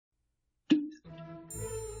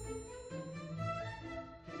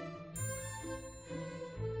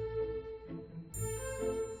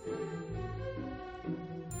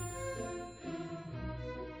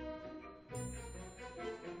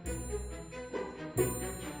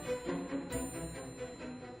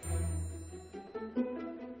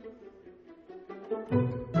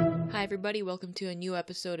Hi everybody, welcome to a new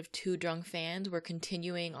episode of Two Drunk Fans. We're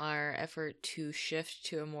continuing our effort to shift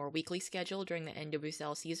to a more weekly schedule during the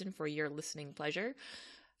NWSL season for your listening pleasure.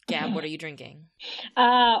 Gab, what are you drinking?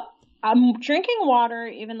 I'm drinking water,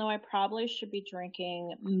 even though I probably should be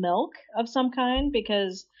drinking milk of some kind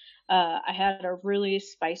because I had a really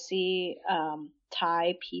spicy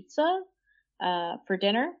Thai pizza for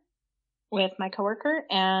dinner with my coworker,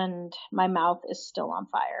 and my mouth is still on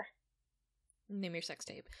fire. Name your sex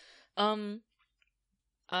tape.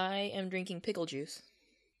 I am drinking pickle juice.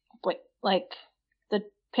 Wait, like the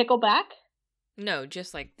pickleback? No,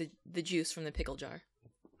 just like the juice from the pickle jar.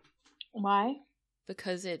 Why?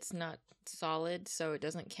 Because it's not solid, so it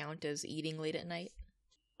doesn't count as eating late at night.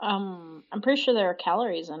 I'm pretty sure there are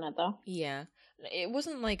calories in it, though. Yeah. It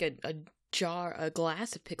wasn't like a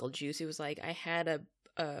glass of pickle juice. It was like I had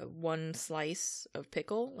a one slice of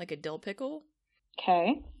pickle, like a dill pickle.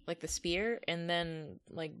 Okay. Like the spear, and then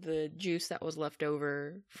like the juice that was left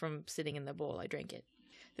over from sitting in the bowl, I drank it.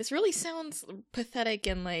 This really sounds pathetic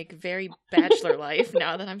and like very bachelor life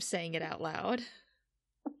now that I'm saying it out loud.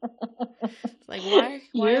 It's like, why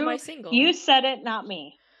am I single? You said it, not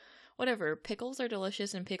me. Whatever. Pickles are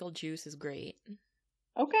delicious and pickle juice is great.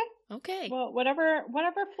 Okay. Well, whatever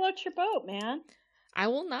floats your boat, man. I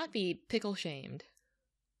will not be pickle shamed.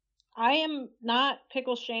 I am not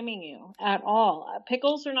pickle shaming you at all.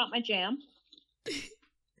 Pickles are not my jam.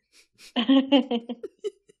 I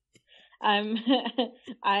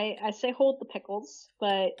say hold the pickles,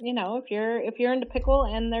 but you know, if you're into pickle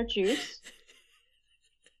and their juice,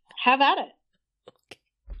 have at it. Okay.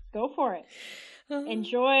 Go for it.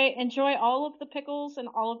 Enjoy all of the pickles and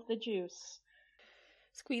all of the juice.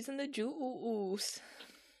 Squeezing the juice.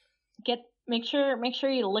 Make sure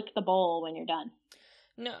you lick the bowl when you're done.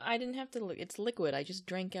 No, I didn't have to lick. It's liquid. I just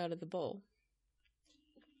drank out of the bowl.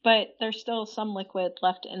 But there's still some liquid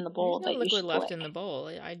left in the bowl. There's no liquid left in the bowl.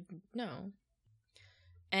 I no.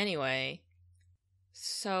 Anyway,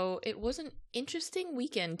 so it was an interesting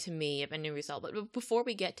weekend to me of a new result. But before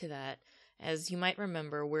we get to that, as you might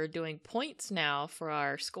remember, we're doing points now for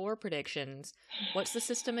our score predictions. What's the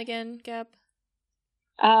system again, Gab?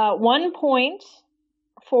 1 point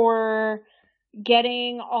for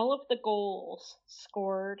getting all of the goals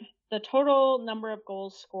scored, the total number of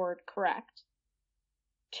goals scored correct.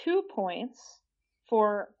 2 points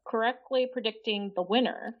for correctly predicting the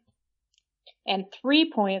winner, and 3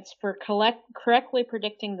 points for correctly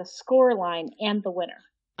predicting the score line and the winner.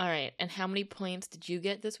 All right, and how many points did you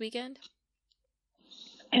get this weekend?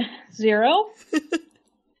 0.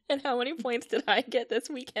 And how many points did I get this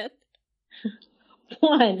weekend?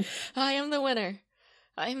 1. I am the winner.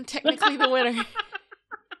 I am technically the winner.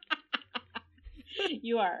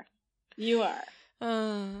 You are.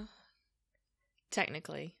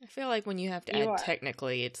 Technically. I feel like when you have to add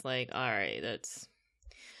technically, it's like, alright, that's...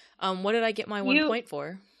 what did I get my 1 point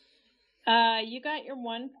for? You got your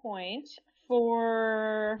 1 point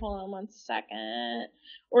for, hold on 1 second,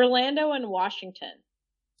 Orlando and Washington.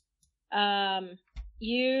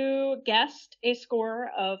 You guessed a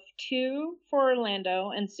score of 2 for Orlando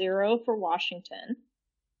and 0 for Washington.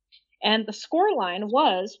 And the score line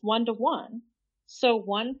was 1-1. So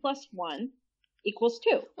 1 plus 1 equals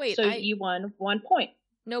 2. Wait, so you won 1 point.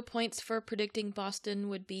 No points for predicting Boston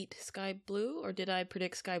would beat Sky Blue? Or did I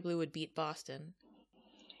predict Sky Blue would beat Boston?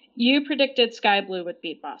 You predicted Sky Blue would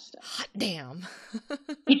beat Boston. Hot damn.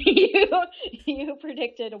 You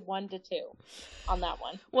predicted a 1-2 on that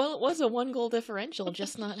one. Well, it was a 1-goal differential,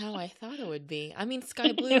 just not how I thought it would be. I mean,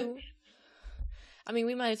 Sky Blue... I mean,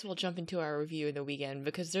 we might as well jump into our review of the weekend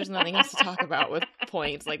because there's nothing else to talk about with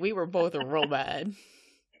points. Like, we were both real bad.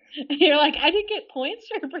 You're like, I didn't get points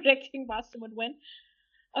for predicting Boston would win.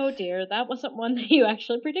 Oh dear, that wasn't one that you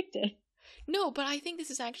actually predicted. No, but I think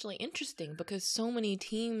this is actually interesting because so many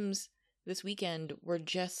teams this weekend were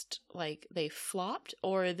just like they flopped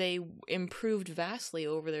or they improved vastly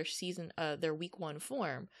over their season, their week 1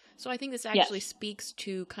 form. So I think this actually speaks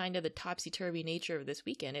to kind of the topsy-turvy nature of this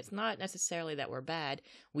weekend. It's not necessarily that we're bad.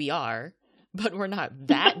 We are, but we're not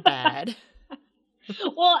that bad.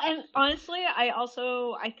 Well, and honestly,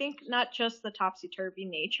 I think not just the topsy-turvy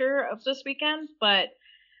nature of this weekend, but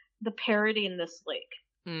the parity in this league.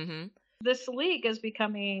 Mm-hmm. This league is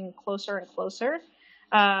becoming closer and closer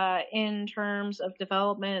in terms of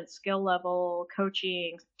development, skill level,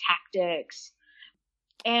 coaching, tactics.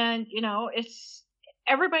 And, you know,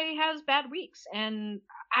 everybody has bad weeks. And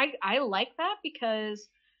I like that because,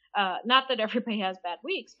 not that everybody has bad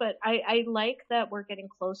weeks, but I like that we're getting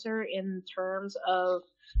closer in terms of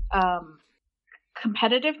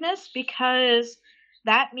competitiveness because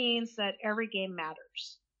that means that every game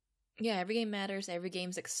matters. Yeah, every game matters. Every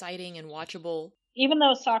game's exciting and watchable. Even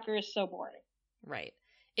though soccer is so boring. Right.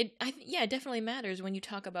 It definitely matters when you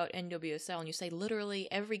talk about NWSL and you say literally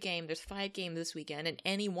every game, there's 5 games this weekend, and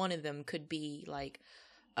any one of them could be like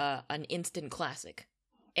an instant classic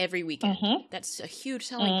every weekend. Mm-hmm. That's a huge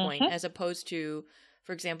selling point, as opposed to,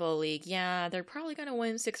 for example, a league, yeah, they're probably going to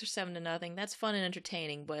win 6 or 7-0. That's fun and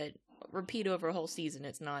entertaining, but repeat over a whole season,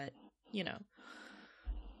 it's not,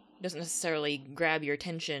 doesn't necessarily grab your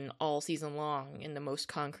attention all season long in the most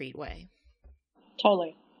concrete way.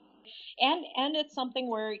 Totally. And it's something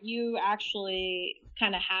where you actually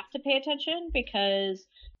kind of have to pay attention because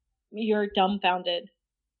you're dumbfounded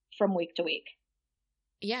from week to week.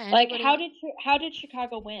 Yeah. Like, how did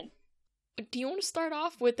Chicago win? Do you want to start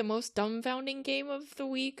off with the most dumbfounding game of the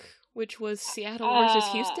week, which was Seattle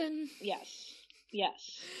versus Houston?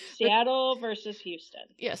 Yes. Seattle versus Houston.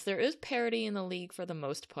 Yes, there is parity in the league for the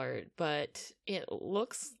most part, but it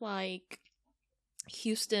looks like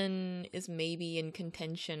Houston is maybe in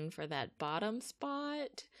contention for that bottom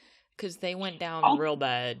spot because they went down real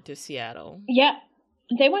bad to Seattle. Yeah,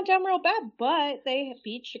 they went down real bad, but they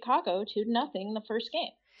beat Chicago 2-0 the first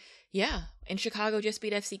game. Yeah, and Chicago just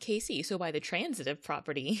beat FCKC, so by the transitive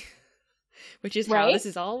property, which is how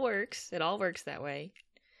this all works. It all works that way.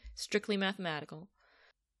 Strictly mathematical.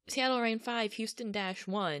 Seattle ranked 5, Houston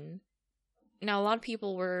 -1. Now, a lot of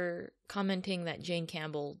people were commenting that Jane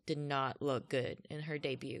Campbell did not look good in her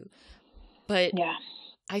debut. But yeah.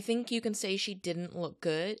 I think you can say she didn't look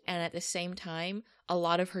good, and at the same time, a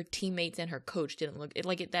lot of her teammates and her coach didn't look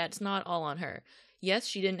that's not all on her. Yes,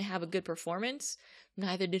 she didn't have a good performance.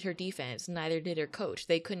 Neither did her defense. Neither did her coach.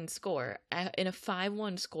 They couldn't score. In a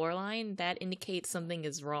 5-1 scoreline, that indicates something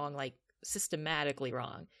is wrong, like systematically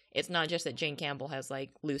wrong. It's not just that Jane Campbell has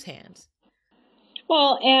like loose hands.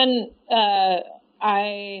 Well, and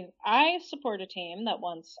I support a team that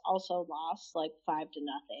once also lost like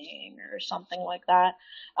 5-0 or something like that.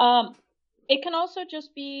 It can also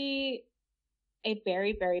just be a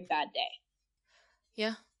very, very bad day.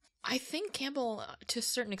 Yeah. I think Campbell, to a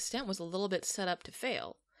certain extent, was a little bit set up to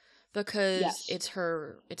fail because it's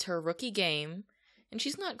her rookie game, and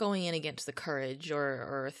she's not going in against the Courage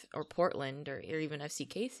or Portland or even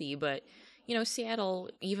FCKC, but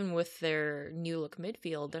Seattle, even with their new look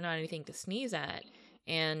midfield, they're not anything to sneeze at.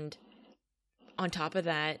 And on top of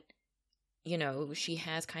that, she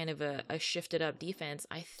has kind of a shifted up defense.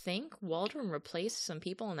 I think Waldron replaced some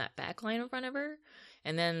people in that back line in front of her,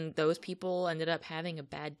 and then those people ended up having a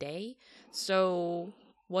bad day. So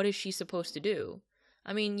what is she supposed to do?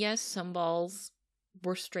 I mean, yes, some balls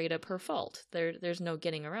were straight up her fault. There's no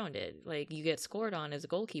getting around it. Like, you get scored on as a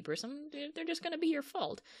goalkeeper, they're just going to be your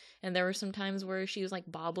fault. And there were some times where she was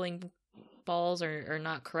like bobbling balls or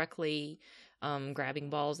not correctly grabbing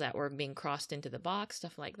balls that were being crossed into the box,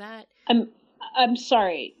 stuff like that. I'm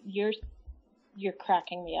sorry, you're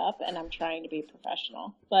cracking me up, and I'm trying to be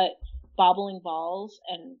professional, but bobbling balls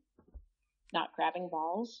and not grabbing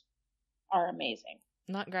balls are amazing.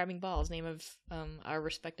 Not grabbing balls, name of our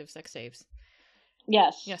respective sex saves.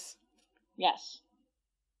 Yes.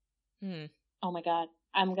 Oh my God,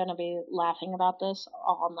 I'm gonna be laughing about this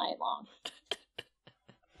all night long.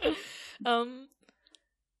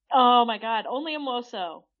 Oh my God, only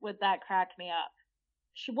Amoso would that crack me up.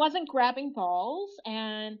 She wasn't grabbing balls,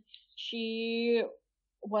 and she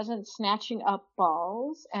wasn't snatching up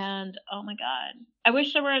balls, and oh my God, I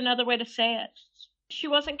wish there were another way to say it. She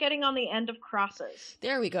wasn't getting on the end of crosses.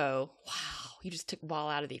 There we go. Wow, you just took ball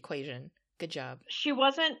out of the equation. Good job. She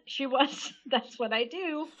was. That's what I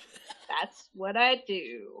do. That's what I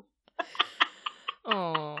do.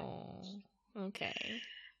 Oh, okay.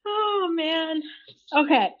 Oh, man.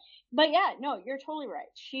 Okay. But yeah, no, you're totally right.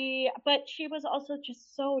 She was also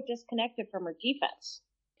just so disconnected from her defense.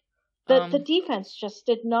 The defense just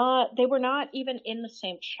they were not even in the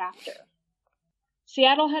same chapter.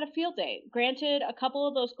 Seattle had a field day. Granted, a couple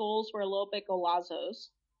of those goals were a little bit golazos.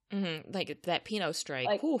 Mm-hmm. Like that Pino strike.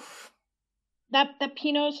 Like, oof. That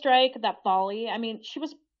Pino strike, that volley. I mean, she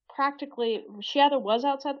either was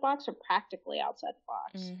outside the box or practically outside the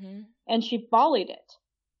box. Mm-hmm. And she volleyed it.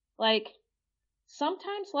 Like,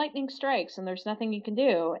 sometimes lightning strikes and there's nothing you can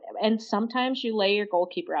do. And sometimes you lay your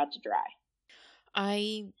goalkeeper out to dry.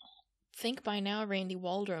 I think by now Randy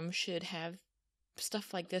Waldrum should have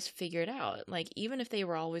stuff like this figured out. Like, even if they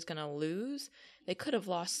were always going to lose, they could have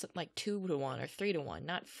lost like 2-1 or 3-1,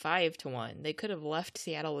 not 5-1. They could have left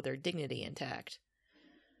Seattle with their dignity intact.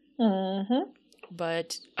 Mm-hmm.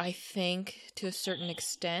 But I think, to a certain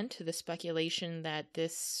extent, the speculation that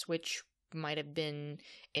this switch might have been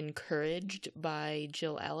encouraged by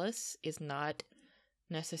Jill Ellis is not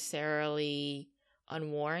necessarily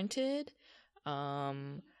unwarranted.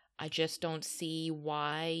 I just don't see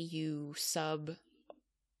why you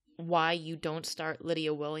don't start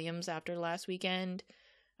Lydia Williams after last weekend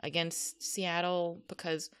against Seattle,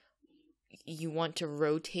 because you want to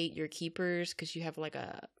rotate your keepers because you have like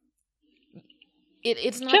a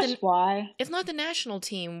it's not the national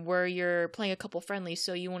team where you're playing a couple friendlies,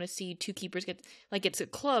 so you want to see two keepers get, like, it's a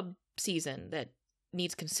club season that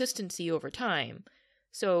needs consistency over time.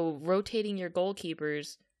 So rotating your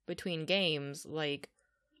goalkeepers between games, like,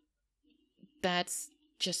 that's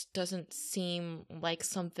just doesn't seem like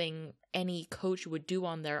something any coach would do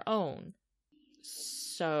on their own.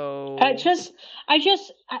 So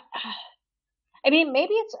I mean,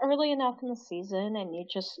 maybe it's early enough in the season and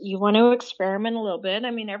you want to experiment a little bit. I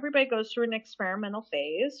mean, everybody goes through an experimental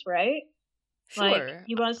phase, right? Sure. Like,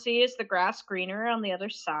 you want to see, is the grass greener on the other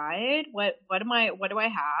side? What do I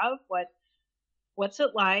have? What's it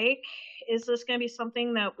like? Is this going to be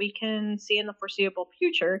something that we can see in the foreseeable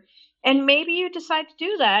future? And maybe you decide to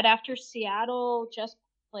do that after Seattle just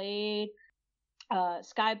played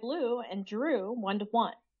Sky Blue and drew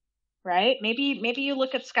 1-1, right? Maybe you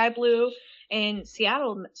look at Sky Blue and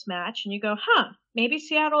Seattle's match and you go, maybe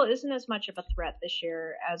Seattle isn't as much of a threat this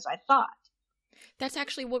year as I thought. That's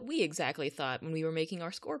actually what we exactly thought when we were making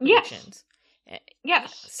our score predictions.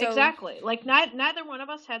 Yes, so, exactly. Like, neither one of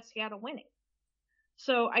us had Seattle winning.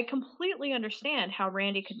 So I completely understand how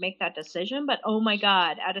Randy could make that decision, but oh my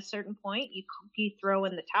God, at a certain point, you throw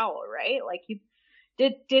in the towel, right? Like,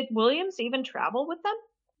 did Williams even travel with them?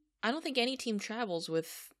 I don't think any team travels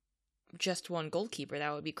with just one goalkeeper.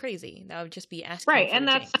 That would be crazy. That would just be asking right, for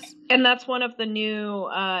and that's one of the new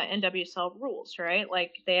NWSL rules, right?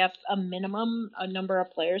 Like, they have a number of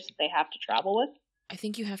players that they have to travel with. I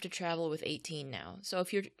think you have to travel with 18 now. So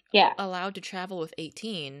if you're allowed to travel with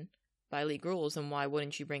 18 by league rules, then why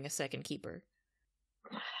wouldn't you bring a second keeper?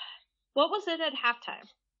 What was it at halftime?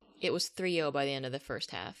 It was 3-0 by the end of the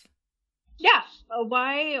first half. Yeah.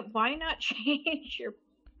 Why not change your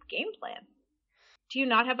game plan? Do you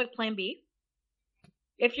not have a plan B?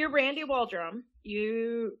 If you're Randy Waldrum,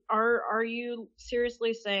 are you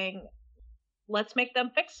seriously saying, let's make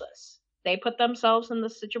them fix this? They put themselves in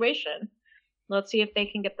this situation. Let's see if they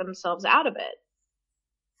can get themselves out of it.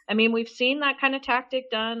 I mean, we've seen that kind of tactic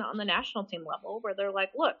done on the national team level where they're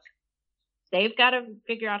like, look, they've got to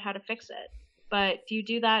figure out how to fix it. But do you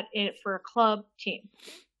do that for a club team?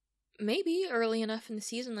 Maybe early enough in the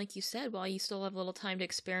season, like you said, while you still have a little time to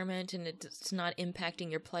experiment and it's not impacting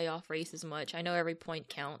your playoff race as much. I know every point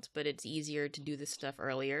counts, but it's easier to do this stuff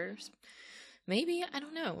earlier. Maybe, I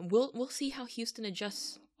don't know. We'll see how Houston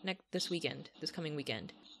adjusts this coming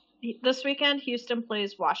weekend. This weekend, Houston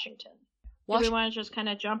plays Washington. Do we want to just kind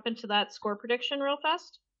of jump into that score prediction real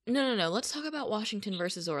fast? No. Let's talk about Washington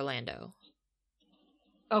versus Orlando.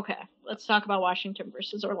 Okay, let's talk about Washington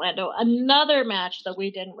versus Orlando. Another match that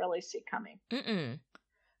we didn't really see coming.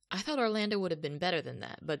 I thought Orlando would have been better than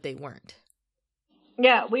that, but they weren't.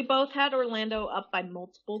 Yeah, we both had Orlando up by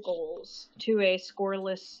multiple goals to a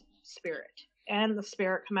scoreless Spirit. And the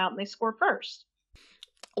Spirit come out and they score first.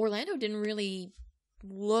 Orlando didn't really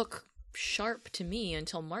look sharp to me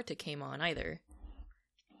until Marta came on either.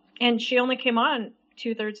 And she only came on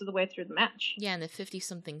 2/3 of the way through the match. Yeah, in the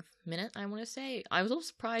 50-something minute, I want to say. I was a little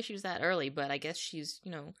surprised she was that early, but I guess she's,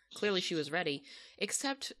 clearly she was ready.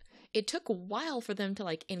 Except it took a while for them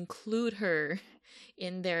to, include her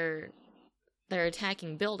in their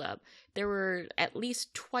attacking build-up. There were at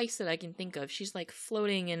least twice that I can think of. She's,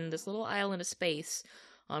 floating in this little island of space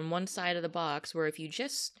on one side of the box where if you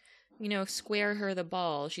just, square her the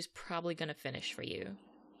ball, she's probably going to finish for you.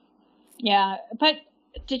 Yeah, but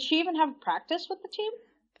did she even have practice with the team?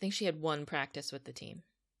 I think she had one practice with the team.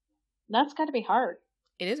 That's got to be hard.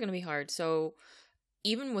 It is going to be hard. So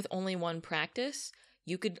even with only one practice,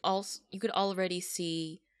 you could already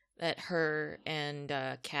see that her and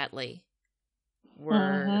Catley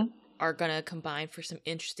are going to combine for some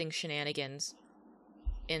interesting shenanigans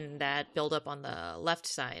in that build-up on the left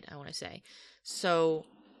side, I want to say. So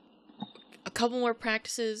a couple more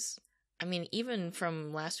practices. I mean, even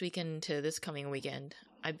from last weekend to this coming weekend,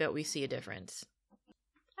 I bet we see a difference.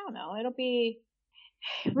 I don't know. It'll be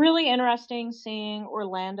really interesting seeing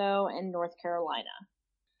Orlando and North Carolina.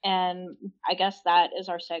 And I guess that is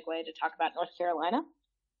our segue to talk about North Carolina.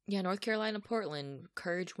 Yeah, North Carolina, Portland.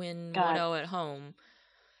 Courage win 1-0 at home.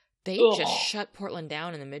 They just shut Portland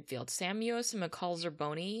down in the midfield. Sam Mewis and McCall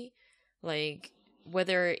Zerboni,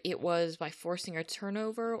 whether it was by forcing a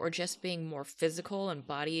turnover or just being more physical and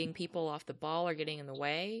bodying people off the ball or getting in the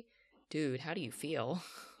way, dude, how do you feel?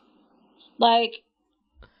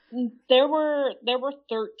 There were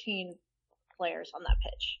 13 players on that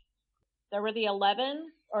pitch. There were the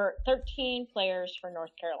 11 or 13 players for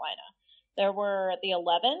North Carolina. There were the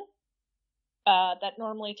 11 that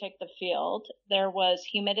normally take the field. There was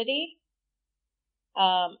Humidity,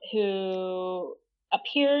 who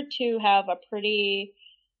appeared to have a pretty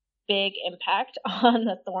big impact on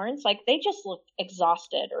the Thorns. Like, they just looked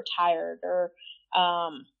exhausted or tired or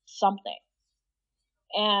something.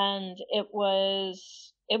 And it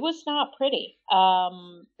was not pretty.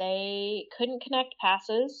 They couldn't connect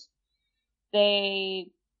passes.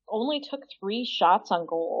 They only took 3 shots on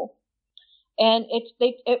goal, and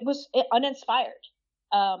it was uninspired.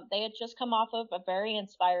 They had just come off of a very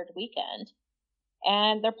inspired weekend,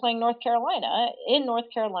 and they're playing North Carolina in North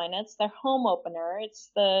Carolina. It's their home opener.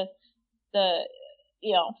 It's the the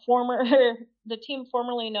team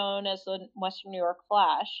formerly known as the Western New York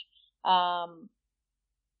Flash,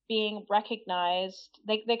 being recognized.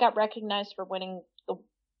 They got recognized for winning the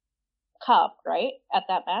cup, right, at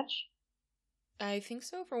that match. I think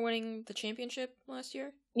so, for winning the championship last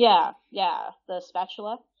year. Yeah, the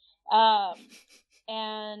spatula.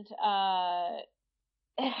 And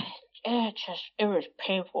it was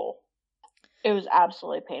painful. It was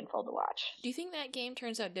absolutely painful to watch. Do you think that game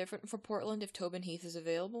turns out different for Portland if Tobin Heath is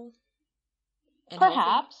available?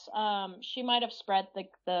 Perhaps. She might have spread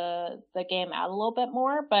the game out a little bit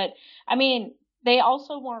more, but I mean, they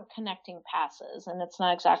also weren't connecting passes, and it's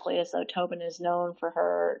not exactly as though Tobin is known for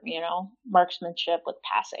her, marksmanship with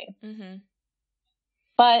passing. Mm-hmm.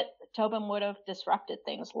 But Tobin would have disrupted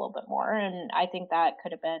things a little bit more, and I think that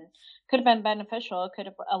could have been beneficial. It could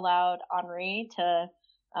have allowed Henri to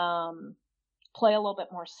play a little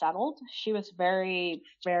bit more settled. She was very,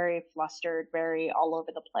 very flustered, very all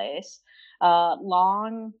over the place.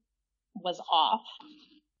 Long was off.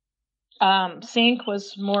 Sink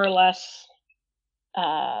was more or less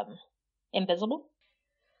invisible.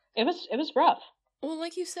 It was rough. Well,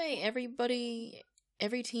 like you say, every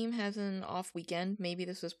team has an off weekend. Maybe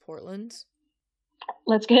this was Portland's.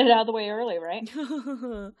 Let's get it out of the way early, right?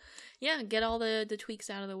 Yeah, get all the tweaks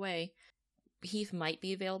out of the way. Heath might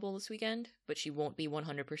be available this weekend, but she won't be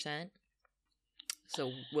 100%.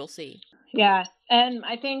 So we'll see. Yeah, and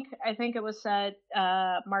I think it was said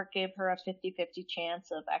Mark gave her a 50-50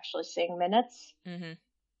 chance of actually seeing minutes. Mm-hmm.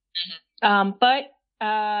 But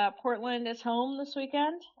Portland is home this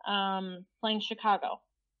weekend, playing Chicago.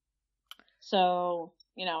 So,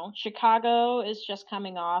 Chicago is just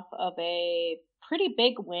coming off of a pretty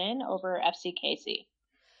big win over FC Casey.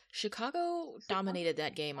 Chicago dominated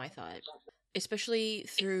that game, I thought. Especially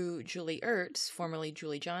through Julie Ertz, formerly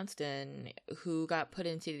Julie Johnston, who got put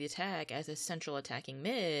into the attack as a central attacking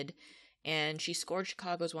mid, and she scored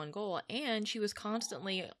Chicago's 1 goal, and she was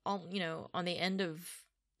constantly, on the end of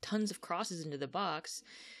tons of crosses into the box.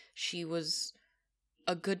 She was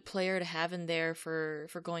a good player to have in there for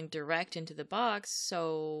going direct into the box,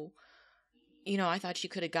 so, I thought she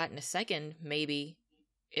could have gotten a second, maybe,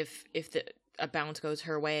 if a bounce goes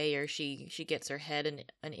her way or she gets her head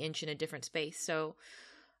an inch in a different space. So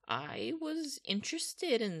I was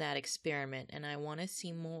interested in that experiment, and I want to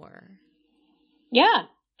see more. Yeah.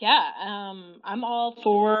 I'm all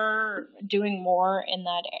for doing more in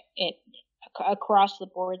that across the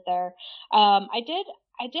board there. I did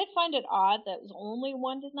find it odd that it was only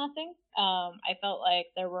 1-0. I felt like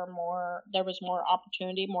there was more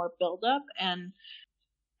opportunity, more buildup, and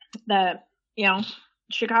that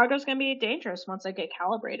Chicago's going to be dangerous once they get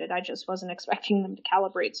calibrated. I just wasn't expecting them to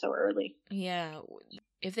calibrate so early. Yeah.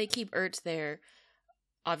 If they keep Ertz there,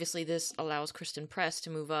 obviously this allows Kristen Press to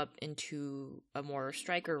move up into a more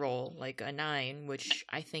striker role, like a 9, which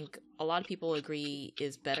I think a lot of people agree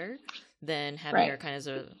is better than having her kind of as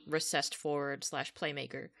a recessed forward /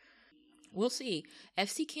 playmaker. We'll see.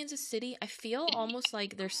 FC Kansas City, I feel almost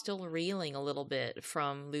like they're still reeling a little bit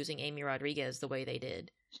from losing Amy Rodriguez the way they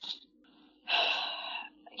did.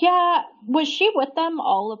 Yeah, was she with them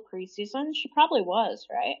all of preseason? She probably was,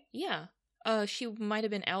 right? Yeah. She might have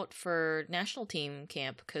been out for national team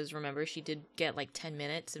camp, because remember, she did get like 10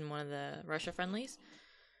 minutes in one of the Russia friendlies.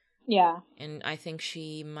 Yeah. And I think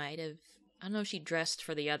she might have, I don't know if she dressed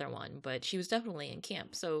for the other one, but she was definitely in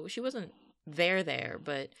camp. So she wasn't there,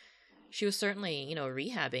 but she was certainly,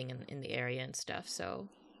 rehabbing in the area and stuff, so.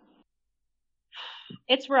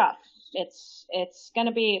 It's rough. It's going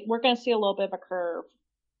to be, we're going to see a little bit of a curve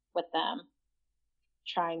with them,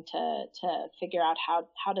 trying to figure out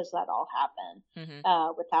how does that all happen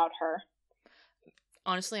without her.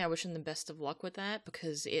 Honestly, I wish them the best of luck with that,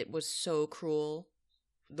 because it was so cruel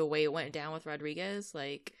the way it went down with Rodriguez.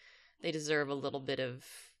 Like, they deserve a little bit of,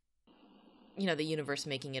 the universe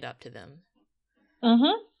making it up to them.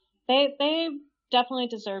 Mm-hmm. They definitely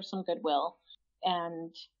deserve some goodwill.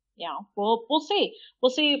 and we'll see.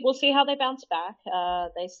 We'll see how they bounce back.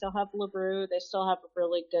 They still have LeBrew. They still have a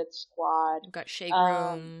really good squad. We've got Shea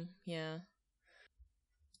Groom. Yeah.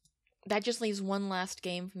 That just leaves one last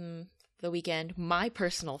game from the weekend. My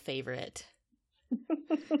personal favorite.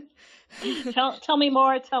 Tell me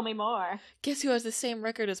more. Tell me more. Guess who has the same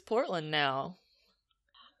record as Portland now?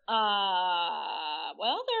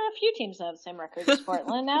 Well, there are a few teams that have the same record as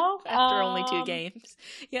Portland now. After only 2 games.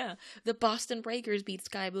 Yeah. The Boston Breakers beat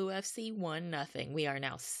Sky Blue FC 1-0. We are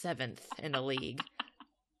now 7th in the league.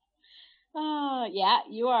 Yeah,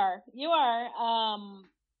 you are.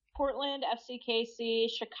 Portland, FCKC,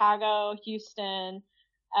 Chicago, Houston,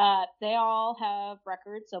 they all have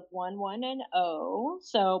records of 1-1-0.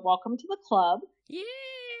 So welcome to the club.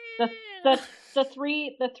 Yeah. The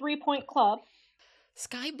 3-point club.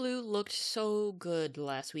 Sky Blue looked so good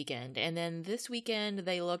last weekend, and then this weekend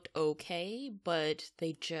they looked okay, but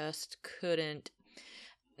they just couldn't.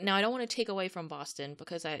 Now, I don't want to take away from Boston,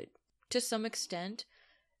 because to some extent,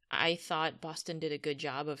 I thought Boston did a good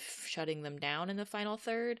job of shutting them down in the final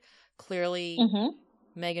third. Clearly,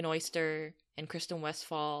 Megan Oyster and Kristen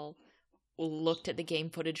Westphal looked at the game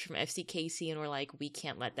footage from FCKC and were like, we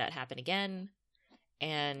can't let that happen again.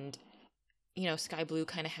 And Sky Blue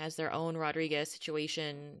kind of has their own Rodriguez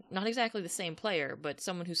situation. Not exactly the same player, but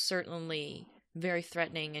someone who's certainly very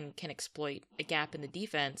threatening and can exploit a gap in the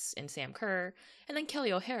defense in Sam Kerr, and then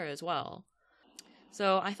Kelly O'Hara as well.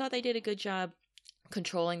 So I thought they did a good job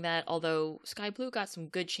controlling that, although Sky Blue got some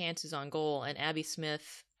good chances on goal, and Abby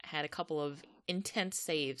Smith had a couple of intense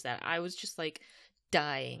saves that I was just like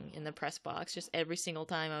dying in the press box. Just every single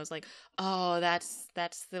time I was like, oh, that's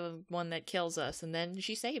the one that kills us, and then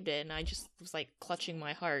she saved it, and I just was like clutching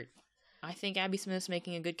my heart. I think Abby Smith's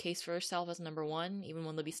making a good case for herself as number 1, even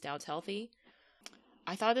when Libby Stout's healthy.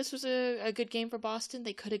 I thought this was a good game for Boston.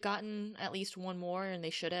 They could have gotten at least one more, and they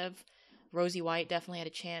should have. Rosie White definitely had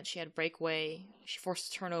a chance. She had a breakaway. She forced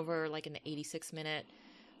a turnover like in the 86th minute.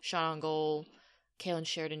 Shot on goal. Kaylin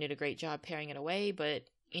Sheridan did a great job pairing it away, but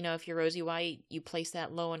if you're Rosie White, you place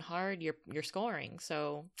that low and hard, you're scoring.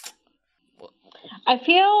 So I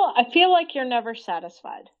feel like you're never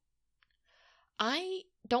satisfied. I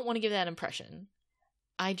don't want to give that impression.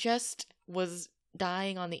 I just was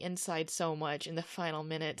dying on the inside so much in the final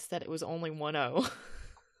minutes that it was only 1-0.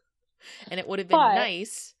 And it would have been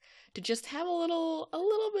nice to just have a little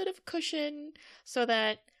bit of cushion so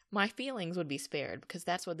that my feelings would be spared, because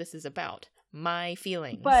that's what this is about. My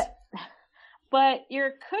feelings. But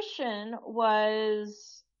your cushion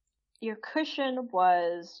was your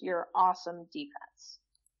awesome defense.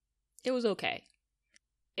 It was okay.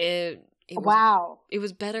 It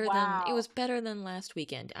was better than last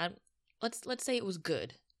weekend. Let's say it was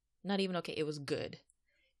good. Not even okay, it was good.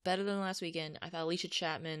 Better than last weekend. I thought Alicia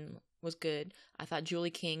Chapman was good. I thought Julie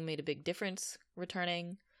King made a big difference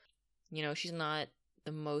returning. She's not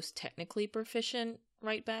the most technically proficient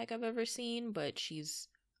right back I've ever seen, but she's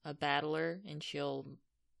a battler, and she'll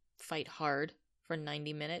fight hard for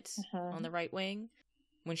 90 minutes on the right wing.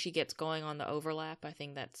 When she gets going on the overlap, I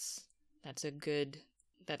think that's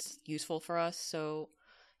useful for us. So,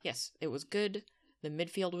 yes, it was good. The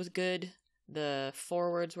midfield was good. The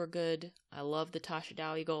forwards were good. I love the Tasha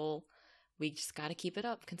Dowie goal. We just got to keep it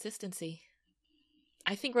up. Consistency.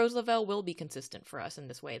 I think Rose Lavelle will be consistent for us in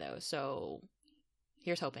this way, though. So,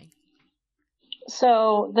 here's hoping.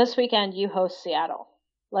 So, this weekend you host Seattle.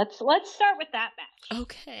 Let's start with that match.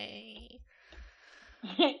 Okay.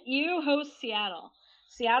 You host Seattle.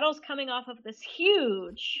 Seattle's coming off of this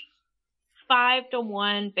huge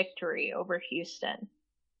 5-1 victory over Houston.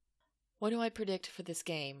 What do I predict for this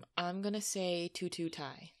game? I'm going to say 2-2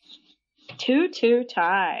 tie. 2-2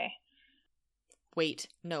 tie. Wait,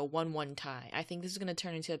 no, 1-1 tie. I think this is going to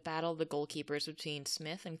turn into a battle of the goalkeepers between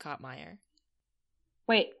Smith and Kottmeyer.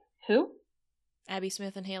 Wait, who? Abby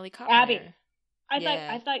Smith and Haley Kottmeyer. Abby.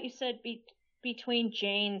 I thought you said between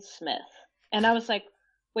Jane Smith. And I was like,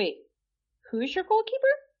 wait, who's your goalkeeper?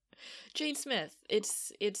 Jane Smith.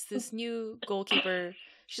 It's this new goalkeeper.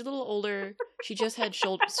 She's a little older. She just had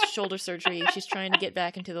shoulder surgery. She's trying to get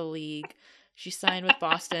back into the league. She signed with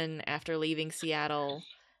Boston after leaving Seattle,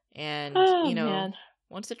 and man,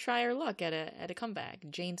 wants to try her luck at a comeback.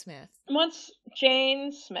 Jane Smith.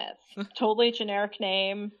 Jane Smith. Totally generic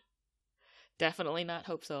name. Definitely not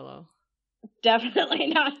Hope Solo. Definitely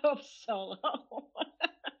not Hope Solo.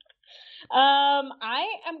 I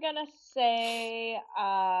am gonna say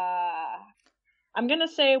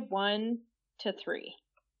 1-3.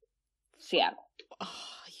 Seattle. Oh,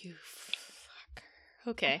 you fucker.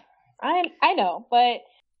 Okay. I know, but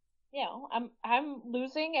I'm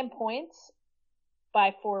losing in points.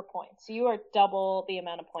 by 4 points. You are double the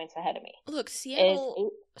amount of points ahead of me. Look, It is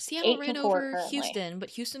Seattle eight ran to 4 over currently. Houston,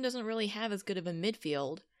 but Houston doesn't really have as good of a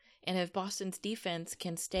midfield. And if Boston's defense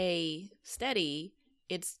can stay steady,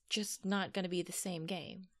 it's just not going to be the same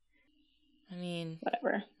game. I mean,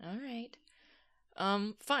 Whatever. all right.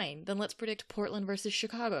 Fine. Then let's predict Portland versus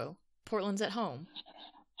Chicago. Portland's at home.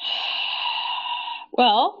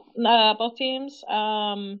 Well, both teams,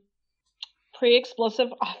 pretty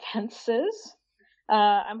explosive offenses.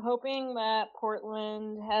 I'm hoping that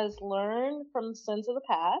Portland has learned from the sins of the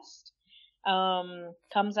past.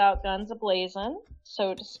 Comes out guns a-blazing,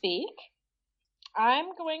 so to speak.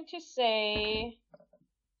 I'm going to say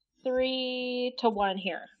 3-1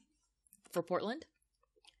 here. For Portland?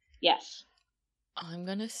 Yes. I'm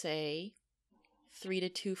going to say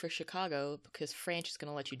 3-2 for Chicago because French is going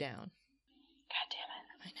to let you down. God damn it.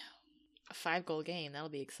 I know. A 5-goal game. That'll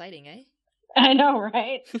be exciting, eh? I know,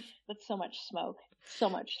 right? That's so much smoke. So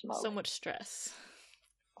much smoke. So much stress.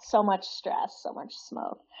 So much stress. So much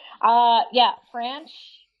smoke. Yeah, French.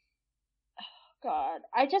 Oh, God.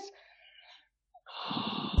 I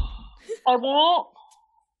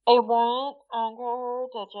want Unger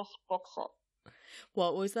to just fix it.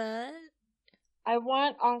 What was that? I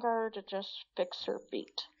want Unger to just fix her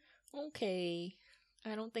feet. Okay.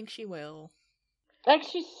 I don't think she will. Like,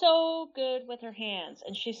 she's so good with her hands,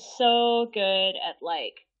 and she's so good at,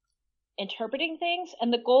 like, interpreting things.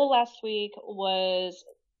 And the goal last week was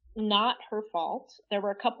not her fault. There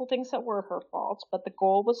were a couple things that were her fault, but the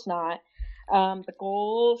goal was not. The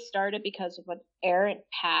goal started because of an errant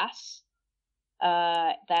pass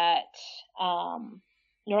that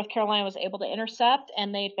North Carolina was able to intercept,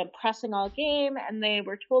 and they'd been pressing all game, and they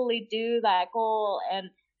were totally due that goal,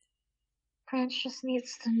 and French just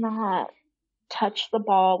needs to not touch the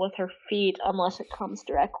ball with her feet unless it comes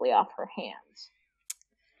directly off her hands.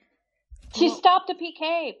 She stopped a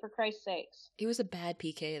PK, for Christ's sakes. It was a bad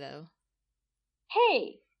PK, though.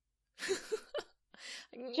 Hey!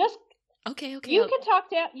 Just... Okay. You can talk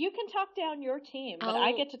down your team, but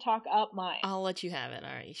I get to talk up mine. I'll let you have it.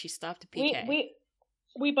 All right. She stopped a PK.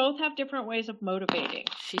 We both have different ways of motivating.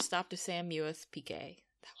 She stopped a Sam Mewis PK.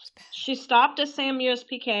 That was bad. She stopped a Sam Mewis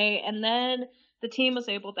PK, and then the team was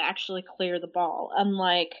able to actually clear the ball,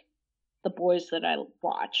 unlike the boys that I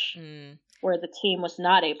watch, where the team was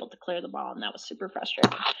not able to clear the ball, and that was super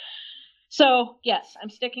frustrating. So, yes, I'm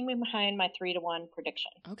sticking behind my 3-1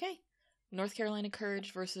 prediction. Okay. North Carolina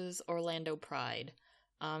Courage versus Orlando Pride.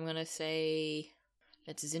 I'm going to say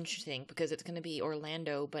this is interesting because it's going to be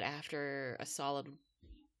Orlando, but after a solid,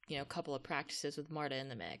 couple of practices with Marta in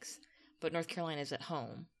the mix. But North Carolina's at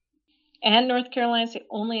home. And North Carolina's the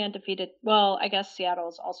only undefeated. Well, I guess Seattle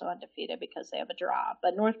is also undefeated because they have a draw.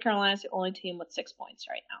 But North Carolina's the only team with 6 points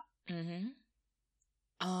right now. Mm-hmm.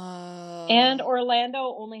 And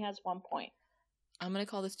Orlando only has 1 point. I'm going to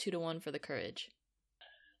call this 2-1 for the Courage.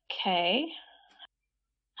 Okay.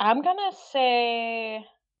 I'm going to say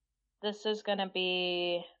this is going to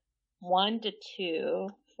be 1-2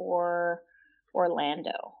 for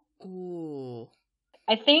Orlando. Ooh.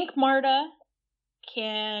 I think Marta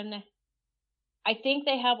I think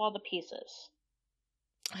they have all the pieces.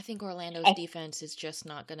 I think Orlando's defense is just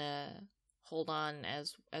not going to hold on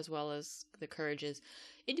as well as the Courage's.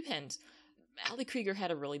 It depends. Allie Krieger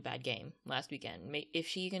had a really bad game last weekend. If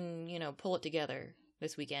she can, pull it together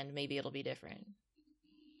this weekend, maybe it'll be different.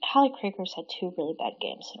 Allie Krieger's had 2 really bad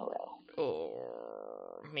games in a row.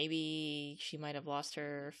 Or maybe she might have lost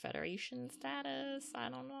her federation status. I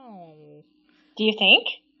don't know. Do you think?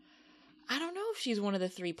 I don't know if she's one of the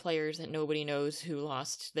 3 players that nobody knows who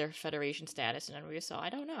lost their federation status in NWSL. I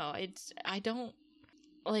don't know.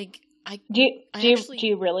 Do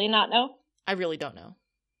you really not know? I really don't know.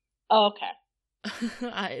 Oh, okay.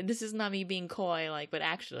 This is not me being coy, but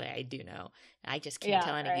actually I do know. I just can't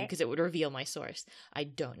tell any of you because it would reveal my source. I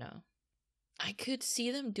don't know. I could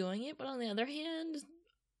see them doing it, but on the other hand,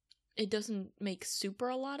 it doesn't make super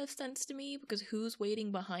a lot of sense to me because who's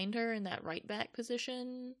waiting behind her in that right back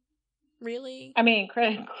position? Really? I mean,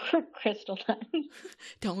 Crystal Dunn.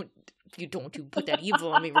 Don't you put that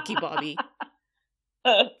evil on me, Ricky Bobby.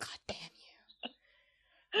 God damn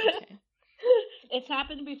you. Okay. It's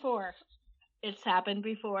happened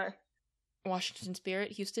before. Washington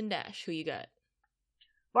Spirit, Houston Dash. Who you got?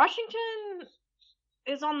 Washington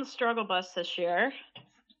is on the struggle bus this year.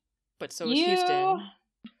 But so is Houston.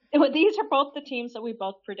 These are both the teams that we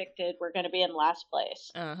both predicted were going to be in last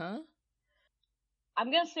place. Uh-huh. I'm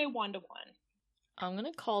going to say 1-1. I'm going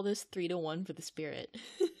to call this 3-1 for the Spirit.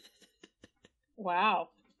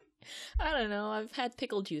 Wow. I don't know. I've had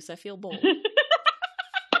pickle juice. I feel bold.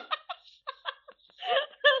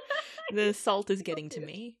 The salt is getting to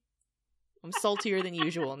me. I'm saltier than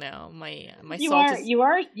usual now. My you salt are is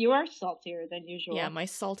you are saltier than usual. yeah, my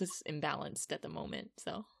salt is imbalanced at the moment.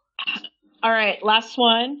 So, all right, last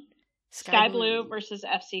one: Sky Sky Blue versus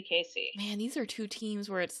FCKC. Man, these are two teams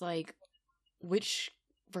where it's like, which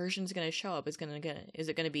version's gonna show up? Is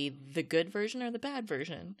it gonna be the good version or the bad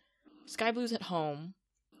version? Sky Blue's at home.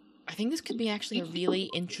 I think this could be actually a really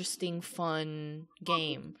interesting, fun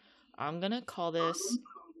game. I'm gonna call this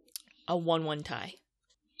a 1-1 tie.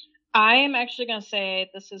 I am actually going to say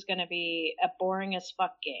this is going to be a boring as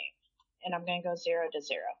fuck game, and I'm going to go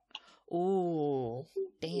 0-0. Ooh,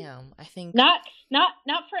 damn! I think not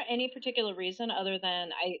for any particular reason other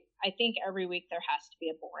than I think every week there has to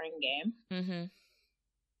be a boring game. Mm-hmm.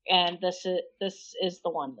 And this is the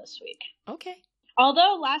one this week. Okay.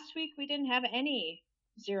 Although last week we didn't have any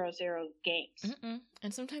 0-0 games. Mm-mm.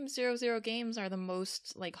 And sometimes 0-0 games are the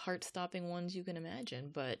most like heart-stopping ones you can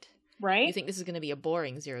imagine, but. Right? You think this is going to be a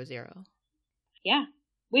boring 0-0? Yeah.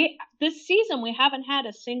 This season we haven't had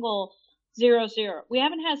a single 0-0. We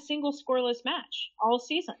haven't had a single scoreless match all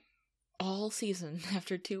season. All season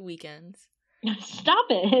after 2 weekends. Stop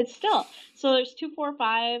it. It's still. So there's 2, 4,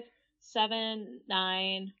 5, 7,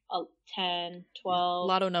 9, 10, 12.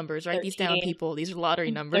 Lotto numbers. Write 13, these down, people. These are lottery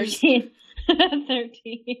numbers. 13,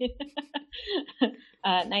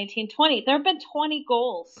 19, 20. There have been 20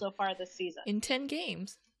 goals so far this season. In 10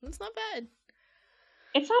 games. That's not bad.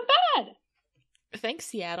 It's not bad. Thanks,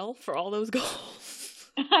 Seattle, for all those goals.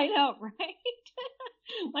 I know, right?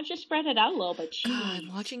 Why don't you spread it out a little bit? Jeez. God,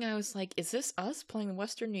 watching, I was like, is this us playing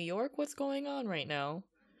Western New York? What's going on right now?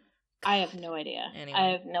 I have no idea. Anyway. I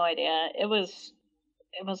have no idea. It was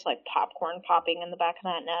like popcorn popping in the back of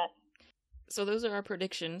that net. So those are our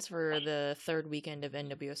predictions for the third weekend of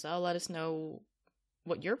NWSL. Let us know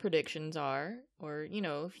what your predictions are, or,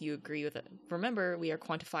 if you agree with it. Remember, we are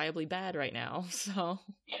quantifiably bad right now, so.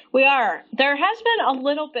 We are. There has been a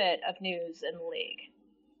little bit of news in the league.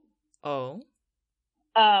 Oh?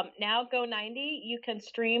 Now Go90, you can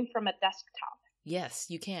stream from a desktop. Yes,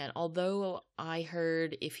 you can. Although I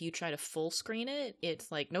heard if you try to full screen it,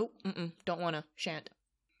 it's like, nope, don't wanna, shan't.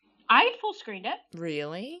 I full screened it.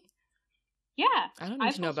 Really? Yeah. I don't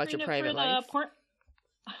need to know about your private life.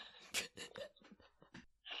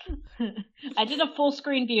 I did a full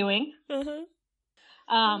screen viewing. Uh-huh.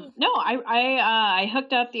 No, I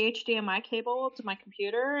hooked up the HDMI cable to my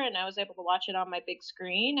computer and I was able to watch it on my big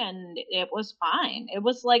screen and it was fine. It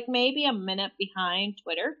was like maybe a minute behind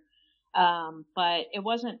Twitter, but it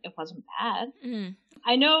wasn't bad. Mm.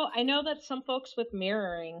 I know that some folks with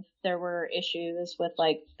mirroring, there were issues with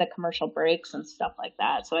like the commercial breaks and stuff like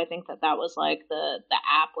that. So I think that was like the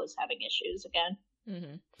app was having issues again.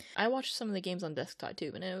 Mm-hmm. I watched some of the games on desktop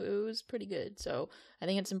too, and it was pretty good. So I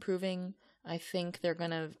think it's improving. I think they're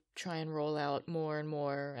gonna try and roll out more and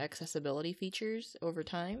more accessibility features over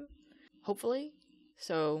time, hopefully.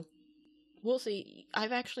 So we'll see.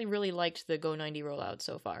 I've actually really liked the Go90 rollout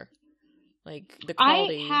so far. Like the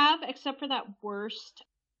quality. I have, except for that first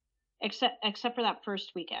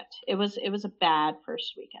weekend. It was a bad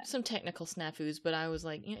first weekend. Some technical snafus, but I was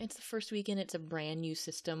like, it's the first weekend. It's a brand new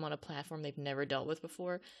system on a platform they've never dealt with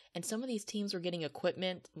before, and some of these teams were getting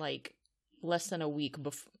equipment like less than a week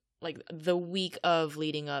before, like the week of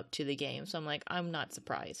leading up to the game. So I'm like, I'm not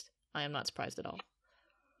surprised. I am not surprised at all.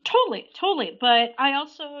 Totally. But I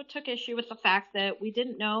also took issue with the fact that we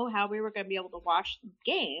didn't know how we were going to be able to watch the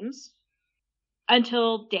games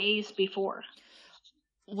until days before.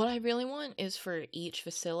 What I really want is for each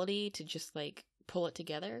facility to just, like, pull it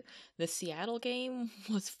together. The Seattle game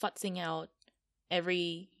was futzing out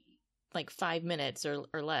every, 5 minutes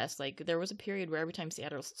or less. Like, there was a period where every time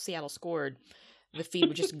Seattle scored, the feed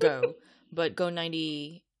would just go. But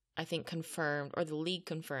Go90, I think, confirmed, or the league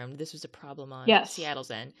confirmed, this was a problem on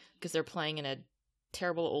Seattle's end, because they're playing in a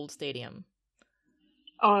terrible old stadium.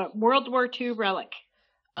 World War II relic.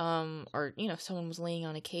 Or, someone was laying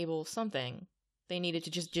on a cable, something. They needed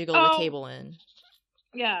to just jiggle the cable in.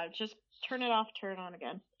 Yeah, just turn it off, turn it on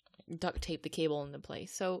again. Duct tape the cable into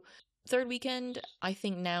place. So, third weekend, I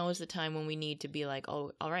think now is the time when we need to be like,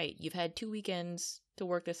 oh, all right, you've had 2 weekends to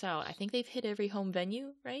work this out. I think they've hit every home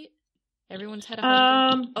venue, right? Everyone's had a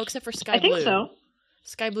home venue. Except for Sky Blue. I think so.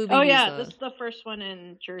 Sky Blue BB's this is the first one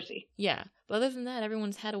in Jersey. Yeah, but other than that,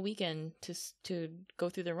 everyone's had a weekend to go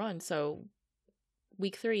through the run. So,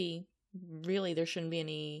 week 3, really, there shouldn't be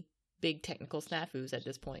any big technical snafus at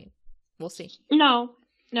this point. We'll see. No,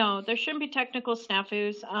 there shouldn't be technical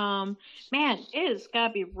snafus. Man, it's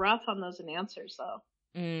gotta be rough on those announcers though.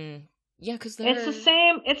 Yeah, because it's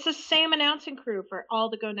the same announcing crew for all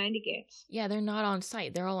the Go90 games. Yeah, they're not on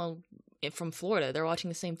site. They're all from Florida. They're watching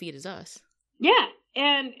the same feed as us. Yeah,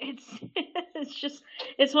 and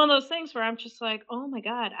it's one of those things where I'm just like, oh my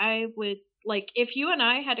god, I would like if you and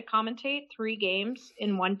I had to commentate 3 games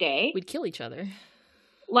in one day, we'd kill each other.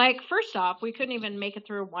 Like, first off, we couldn't even make it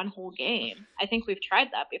through one whole game. I think we've tried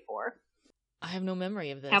that before. I have no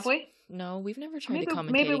memory of this. Have we? No, we've never tried to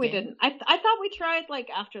commentate. Maybe we didn't. I thought we tried like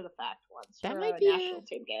after the fact once. That for might a be national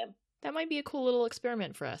team game. That might be a cool little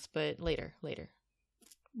experiment for us, but later.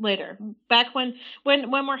 Back when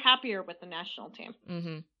we're happier with the national team.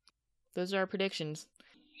 Mm-hmm. Those are our predictions.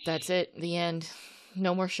 That's it. The end.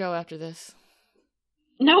 No more show after this.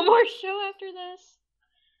 No more show after this.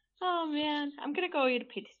 Oh man, I'm gonna go eat a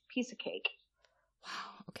piece of cake.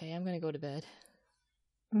 Wow. Okay, I'm gonna go to bed.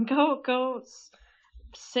 Go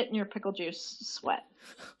sit in your pickle juice sweat.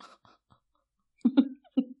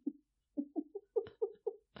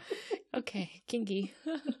 Okay, kinky.